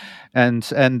 Yeah. And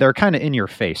they're kind of in your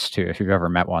face too. If you've ever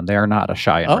met one, they are not a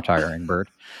shy and retiring bird.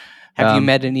 Have you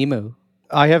met an emu?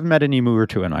 I have met an emu or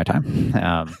two in my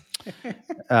time.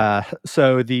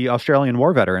 So the Australian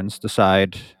war veterans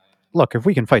decide, look, if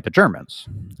we can fight the Germans,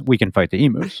 we can fight the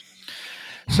emus.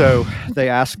 So they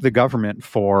ask the government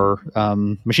for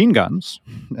machine guns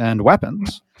and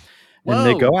weapons, and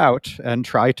they go out and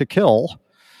try to kill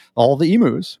all the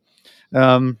emus.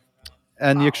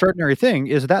 And the extraordinary thing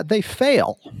is that they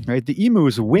fail. Right, the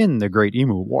emus win the Great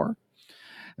Emu War,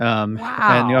 and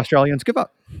the Australians give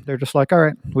up. They're just like, all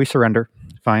right, we surrender.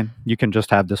 Fine, you can just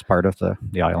have this part of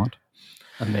the island.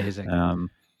 Amazing.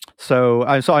 So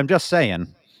I'm just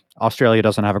saying, Australia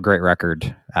doesn't have a great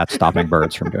record at stopping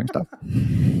birds from doing stuff.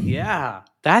 Yeah,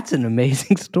 that's an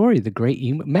amazing story. The Great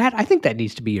Emu. Matt, I think that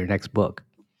needs to be your next book.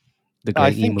 The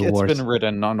Great Emu Wars. I think it's been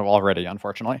written already,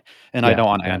 unfortunately, and I don't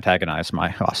want to antagonize my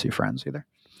Aussie friends either.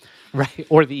 Right,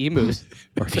 or the emus.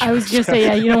 I was just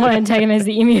say, you don't want to antagonize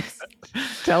the emus.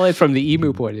 Tell it from the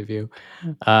emu point of view.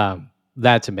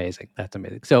 That's amazing. That's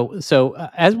amazing. So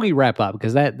as we wrap up,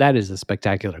 because that is a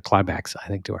spectacular climax, I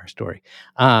think, to our story.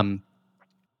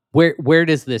 Where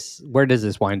does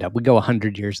this wind up? We go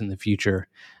 100 years in the future.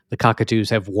 The cockatoos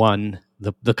have won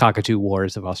the cockatoo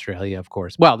wars of Australia, of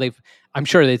course. Well, I'm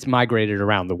sure it's migrated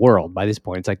around the world by this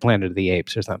point. It's like Planet of the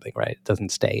Apes or something, right? It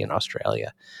doesn't stay in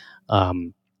Australia.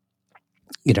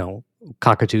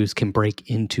 Cockatoos can break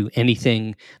into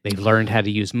anything. They've learned how to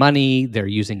use money. They're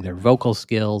using their vocal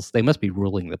skills. They must be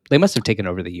they must have taken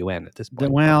over the UN at this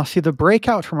point. Well, see, the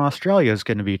breakout from Australia is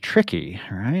going to be tricky,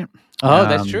 right? Oh,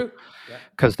 that's true.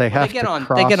 Because they have to they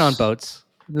get on boats.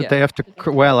 They have to.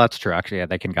 Well, that's true. Actually, yeah,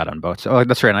 they can get on boats. Oh,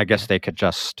 that's right. And I guess they could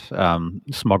just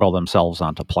smuggle themselves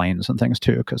onto planes and things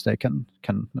too, because they can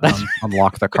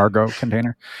unlock the cargo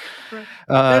container.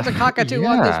 There's a cockatoo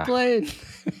on this plane.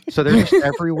 So they're just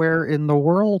everywhere in the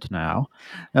world now.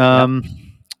 Do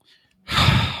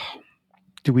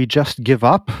we just give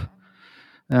up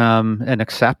and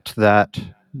accept that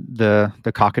the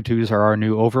cockatoos are our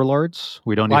new overlords.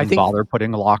 We don't even bother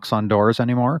putting locks on doors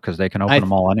anymore because they can open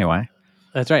them all anyway.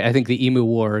 That's right. I think the Emu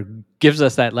War gives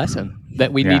us that lesson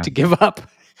that we need to give up.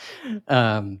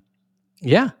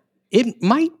 It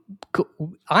might.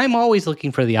 I'm always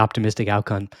looking for the optimistic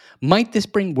outcome. Might this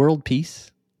bring world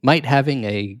peace? Might having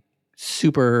a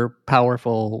super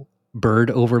powerful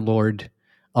bird overlord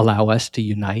allow us to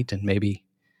unite and maybe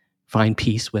find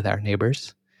peace with our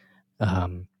neighbors?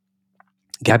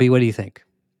 Gabby, what do you think?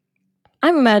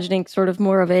 I'm imagining sort of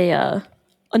more of a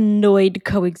annoyed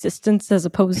coexistence as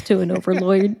opposed to an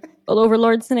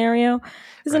overlord scenario.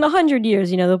 Because in 100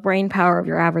 years, the brain power of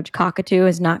your average cockatoo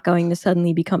is not going to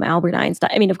suddenly become Albert Einstein.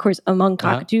 I mean, of course, among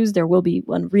cockatoos, there will be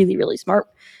one really, really smart,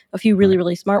 a few really,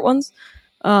 really smart ones.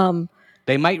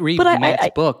 They might read Matt's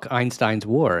book, Einstein's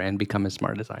War, and become as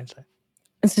smart as Einstein.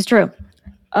 This is true.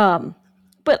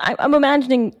 But I'm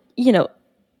imagining,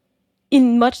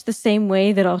 in much the same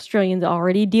way that Australians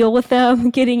already deal with them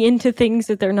getting into things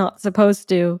that they're not supposed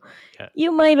to,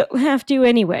 you might have to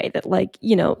anyway. That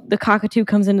the cockatoo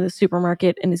comes into the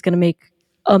supermarket and is going to make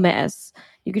a mess.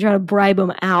 You could try to bribe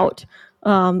them out.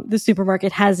 The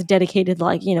supermarket has dedicated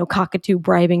cockatoo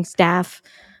bribing staff.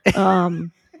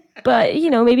 But,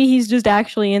 maybe he's just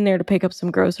actually in there to pick up some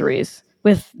groceries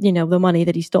with, the money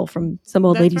that he stole from some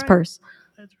old lady's purse.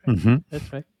 That's right. Mm-hmm.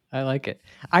 That's right. I like it.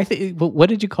 I think. But what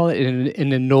did you call it?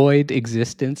 An annoyed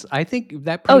existence. I think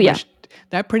that.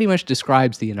 That pretty much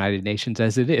describes the United Nations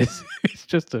as it is. It's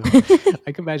just I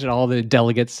can imagine all the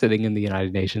delegates sitting in the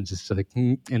United Nations. It's like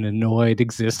an annoyed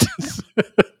existence.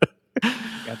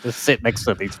 Got to sit next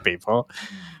to these people.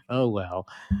 Oh well.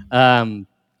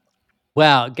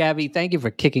 Well, Gabby, thank you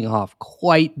for kicking off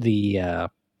quite the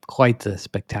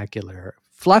spectacular,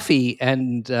 fluffy,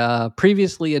 and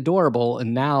previously adorable,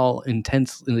 and now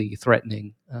intensely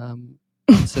threatening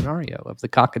scenario of the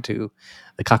cockatoo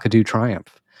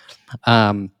triumph.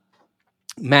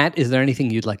 Matt, is there anything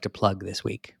you'd like to plug this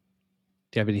week?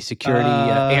 Do you have any security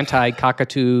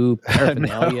anti-cockatoo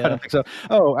paraphernalia? No, I don't think so.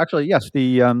 Oh, actually, yes.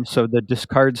 The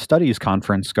Discard Studies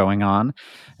conference going on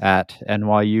at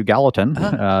NYU Gallatin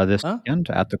this weekend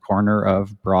at the corner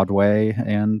of Broadway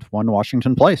and 1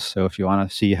 Washington Place. So if you want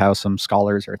to see how some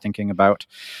scholars are thinking about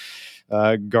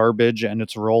garbage and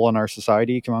its role in our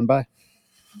society, come on by.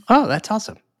 Oh, that's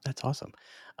awesome. That's awesome.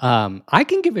 I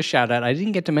can give a shout out. I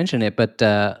didn't get to mention it, but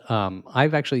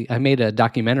I made a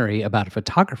documentary about a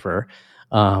photographer.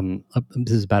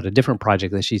 This is about a different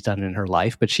project that she's done in her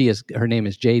life, but her name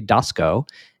is Jade Doskow,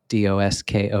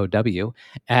 Doskow,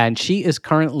 and she is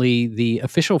currently the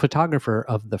official photographer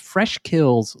of the Fresh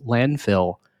Kills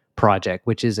landfill project,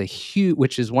 which is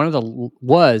one of the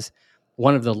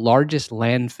largest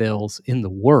landfills in the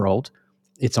world.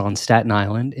 It's on Staten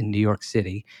Island in New York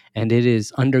City, and it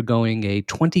is undergoing a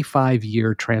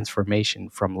 25-year transformation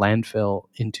from landfill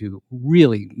into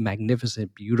really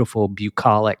magnificent, beautiful,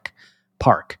 bucolic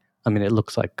park. I mean, it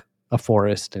looks like a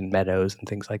forest and meadows and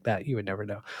things like that. You would never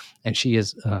know. And she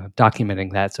is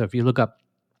documenting that. So if you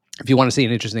want to see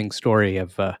an interesting story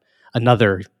of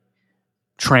another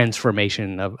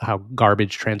transformation of how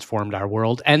garbage transformed our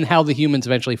world and how the humans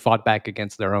eventually fought back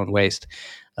against their own waste,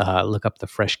 look up the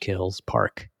Fresh Kills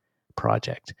Park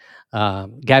project.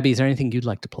 Gabby, is there anything you'd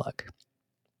like to plug?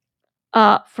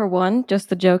 For one, just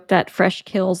the joke that Fresh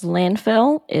Kills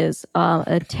Landfill is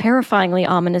a terrifyingly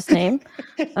ominous name.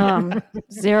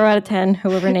 0 out of 10,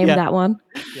 whoever named that one.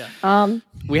 Yeah.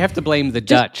 We have to blame the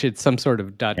Dutch. It's some sort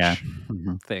of Dutch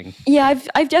thing. Yeah,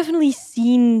 I've definitely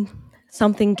seen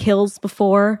something kills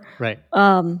before. Right.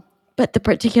 But the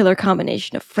particular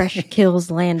combination of Fresh Kills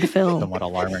Landfill. Somewhat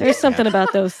alarming. There's something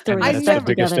about those three. It's the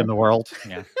biggest in the world.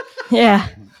 Yeah. Yeah.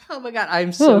 Oh my God,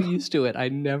 I'm so used to it. I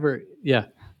never. Yeah,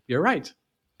 you're right.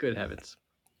 Good heavens.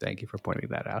 Thank you for pointing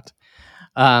that out.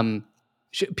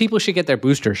 People should get their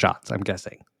booster shots, I'm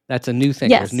guessing. That's a new thing.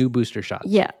 Yes. There's new booster shots.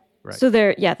 Yeah. Right. So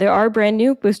there are brand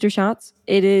new booster shots.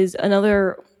 It is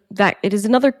another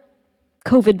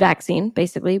COVID vaccine,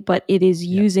 basically, but it is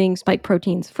using spike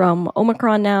proteins from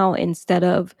Omicron now instead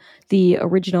of the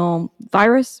original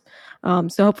virus. So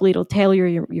hopefully it'll tailor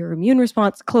your immune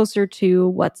response closer to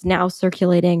what's now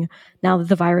circulating now that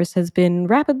the virus has been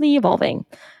rapidly evolving.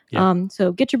 Yeah.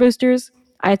 So get your boosters.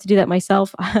 I have to do that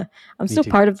myself. I'm still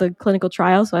part of the clinical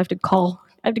trial, so I have to call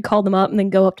them up and then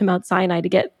go up to Mount Sinai to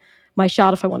get my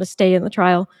shot if I want to stay in the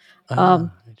trial.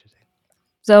 Interesting.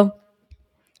 So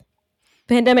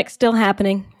pandemic's still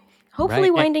happening.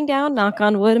 Hopefully winding down, knock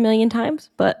on wood 1,000,000 times,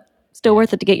 but still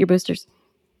worth it to get your boosters.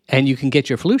 And you can get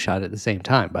your flu shot at the same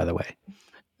time, by the way,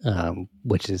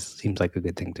 which seems like a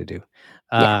good thing to do.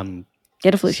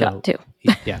 Get a flu shot too.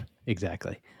 Yeah,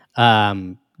 exactly.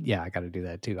 I got to do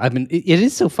that too. I mean, it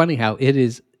is so funny how it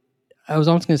is. I was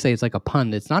almost going to say it's like a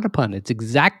pun. It's not a pun. It's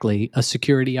exactly a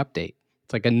security update.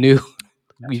 It's like a new.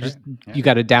 You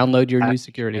got to download your new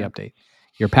security update,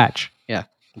 your patch. Yeah,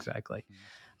 exactly.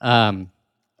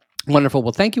 Wonderful.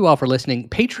 Well, thank you all for listening.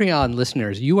 Patreon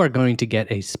listeners, you are going to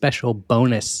get a special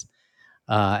bonus,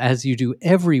 as you do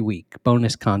every week,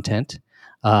 bonus content,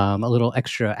 a little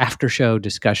extra after show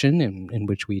discussion in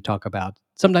which we talk about,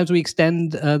 sometimes we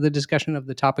extend the discussion of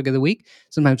the topic of the week.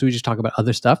 Sometimes we just talk about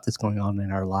other stuff that's going on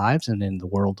in our lives and in the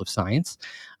world of science.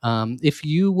 If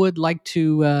you would like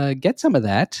to get some of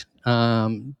that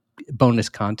bonus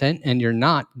content and you're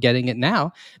not getting it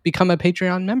now, become a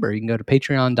Patreon member. You can go to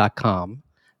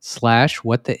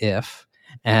patreon.com/whattheif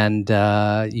and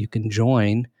you can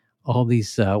join all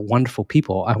these wonderful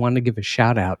people. I want to give a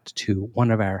shout out to one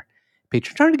of our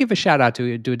patrons. Trying to give a shout out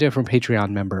to a different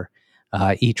Patreon member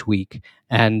each week.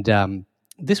 And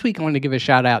this week I want to give a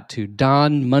shout out to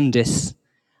Don Mundis.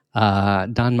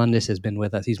 Don Mundis has been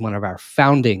with us. He's one of our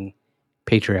founding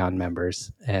Patreon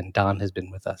members, and Don has been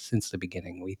with us since the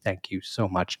beginning. We thank you so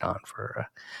much, Don, for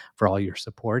all your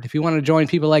support. If you want to join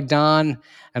people like Don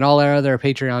and all our other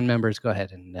Patreon members, go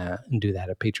ahead and do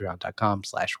that at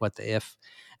patreon.com/whattheif.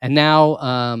 And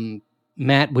now,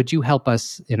 Matt, would you help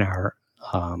us in our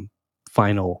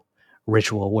final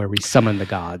ritual where we summon the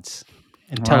gods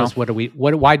and tell us why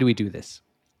do we do this?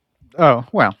 Oh,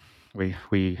 well, we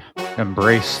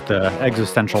embrace the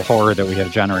existential horror that we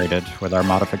have generated with our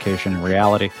modification in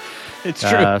reality. It's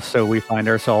true. So we find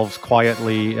ourselves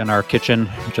quietly in our kitchen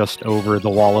just over the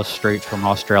Wallace Strait from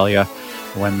Australia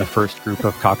when the first group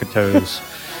of cockatoos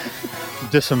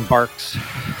disembarks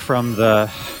from the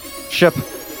ship,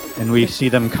 and we see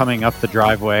them coming up the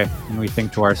driveway, and we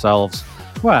think to ourselves,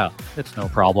 well, it's no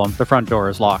problem. The front door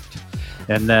is locked.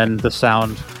 And then the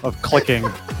sound of clicking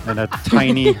and a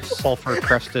tiny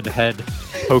sulfur-crested head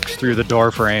pokes through the door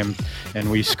frame,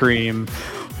 and we scream,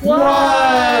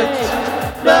 "What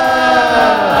the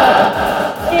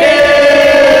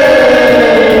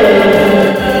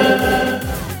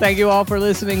Thank you all for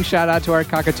listening. Shout out to our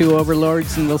cockatoo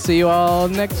overlords, and we'll see you all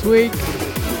next week.